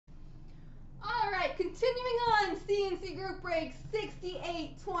Continuing on CNC group break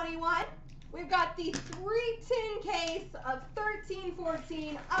 6821, we've got the 3-tin case of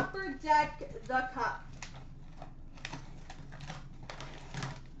 1314 Upper Deck The Cup.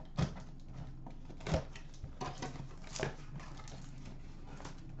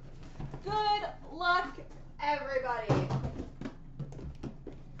 Good luck, everybody.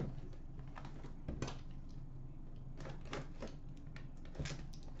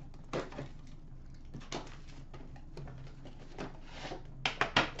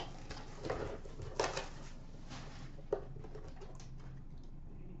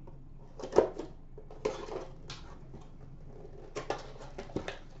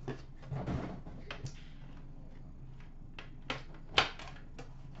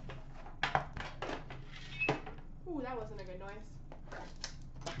 Ooh, that wasn't a good noise.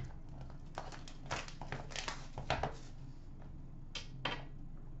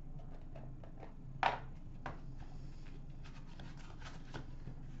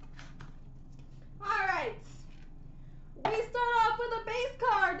 Alright. We start off with a base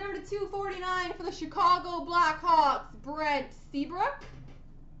card, number 249 for the Chicago Blackhawks, Brent Seabrook.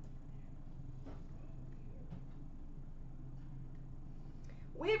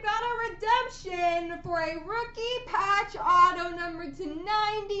 We've got a redemption for a rookie patch auto number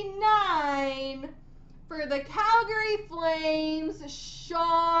 /99 for the Calgary Flames,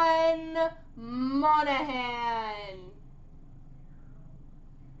 Sean Monahan.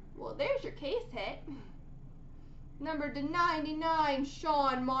 Well, there's your case hit. Number /99,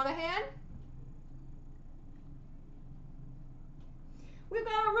 Sean Monahan. We've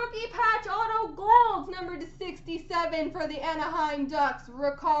got a rookie patch auto gold, number /67 for the Anaheim Ducks,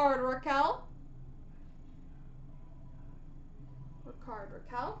 Ricard Raquel.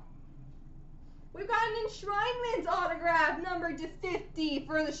 We've got an enshrinement autograph, number /50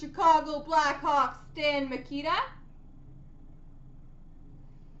 for the Chicago Blackhawks, Stan Mikita.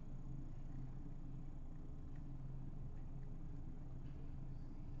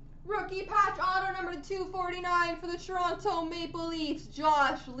 Rookie patch auto number 249 for the Toronto Maple Leafs,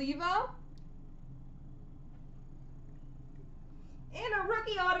 Josh Levo. And a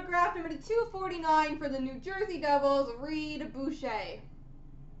rookie autograph number 249 for the New Jersey Devils, Reed Boucher.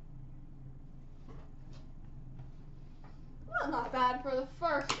 Well, not bad for the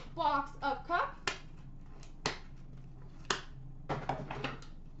first box of cup.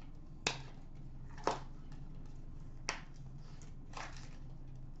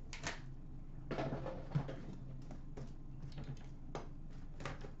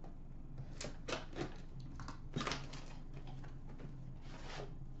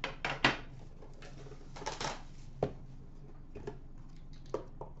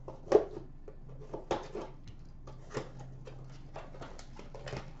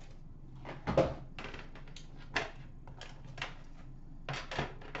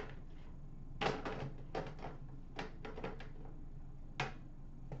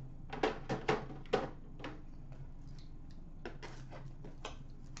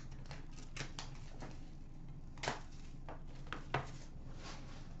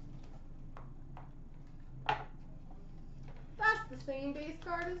 The same base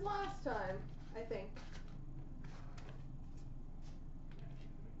card as last time, I think.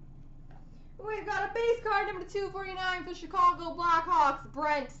 We've got a base card number 249 for Chicago Blackhawks,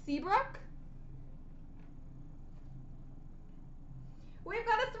 Brent Seabrook. We've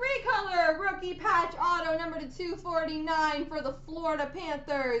got a 3-color rookie patch auto number 249 for the Florida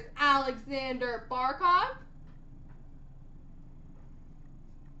Panthers, Alexander Barkov.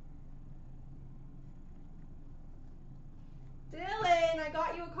 Dylan, I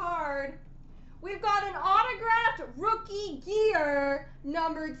got you a card. We've got an autographed rookie gear,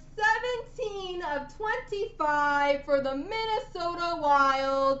 numbered 17 of 25 for the Minnesota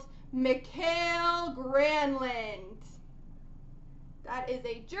Wild, Mikael Granlund. That is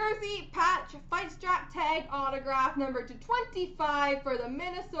a jersey patch fight strap tag autograph number 25 for the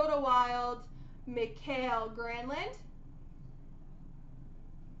Minnesota Wild, Mikael Granlund.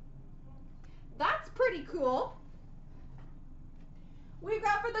 That's pretty cool. We've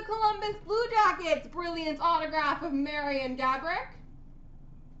got for the Columbus Blue Jackets, brilliant autograph of Marian Gaborik.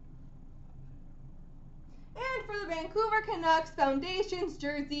 And for the Vancouver Canucks, Foundations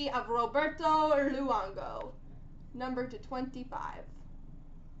jersey of Roberto Luongo, number /25.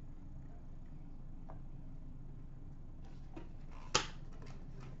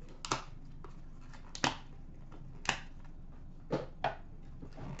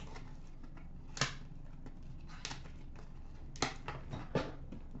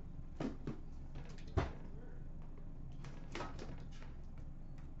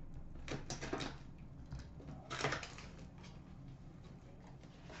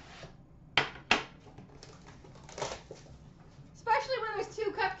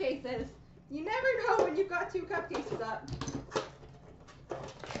 got 2 cup cases up.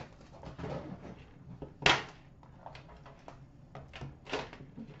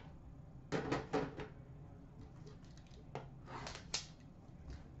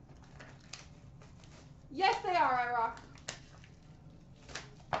 Yes, they are, I rock.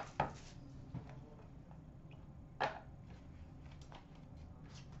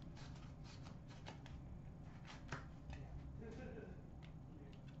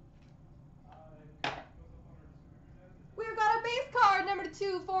 We've got a base card, number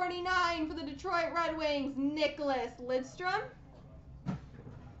 249 for the Detroit Red Wings, Nicholas Lidstrom.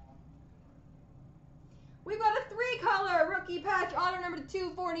 We've got a 3-color rookie patch auto number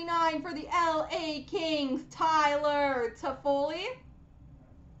 249 for the LA Kings, Tyler Toffoli.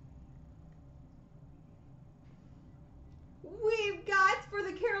 We've got for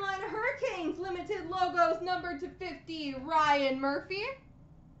the Carolina Hurricanes limited logos number 250, Ryan Murphy.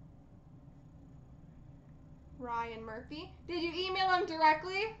 Ryan Murphy. Did you email him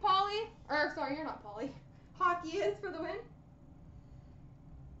directly, Polly? Or sorry, you're not Polly. Hockey is for the win.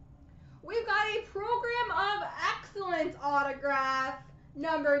 We've got a Program of Excellence autograph,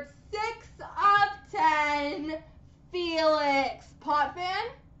 numbered 6 of 10, Felix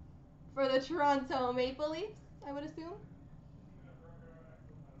Potvin for the Toronto Maple Leafs, I would assume.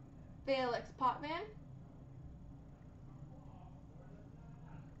 Felix Potvin.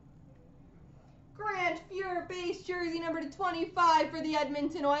 Grant Fuhr base jersey number 25 for the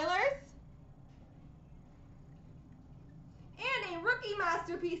Edmonton Oilers. And a Rookie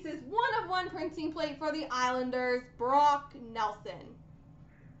Masterpieces 1/1 printing plate for the Islanders, Brock Nelson.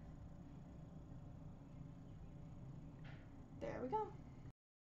 There we go.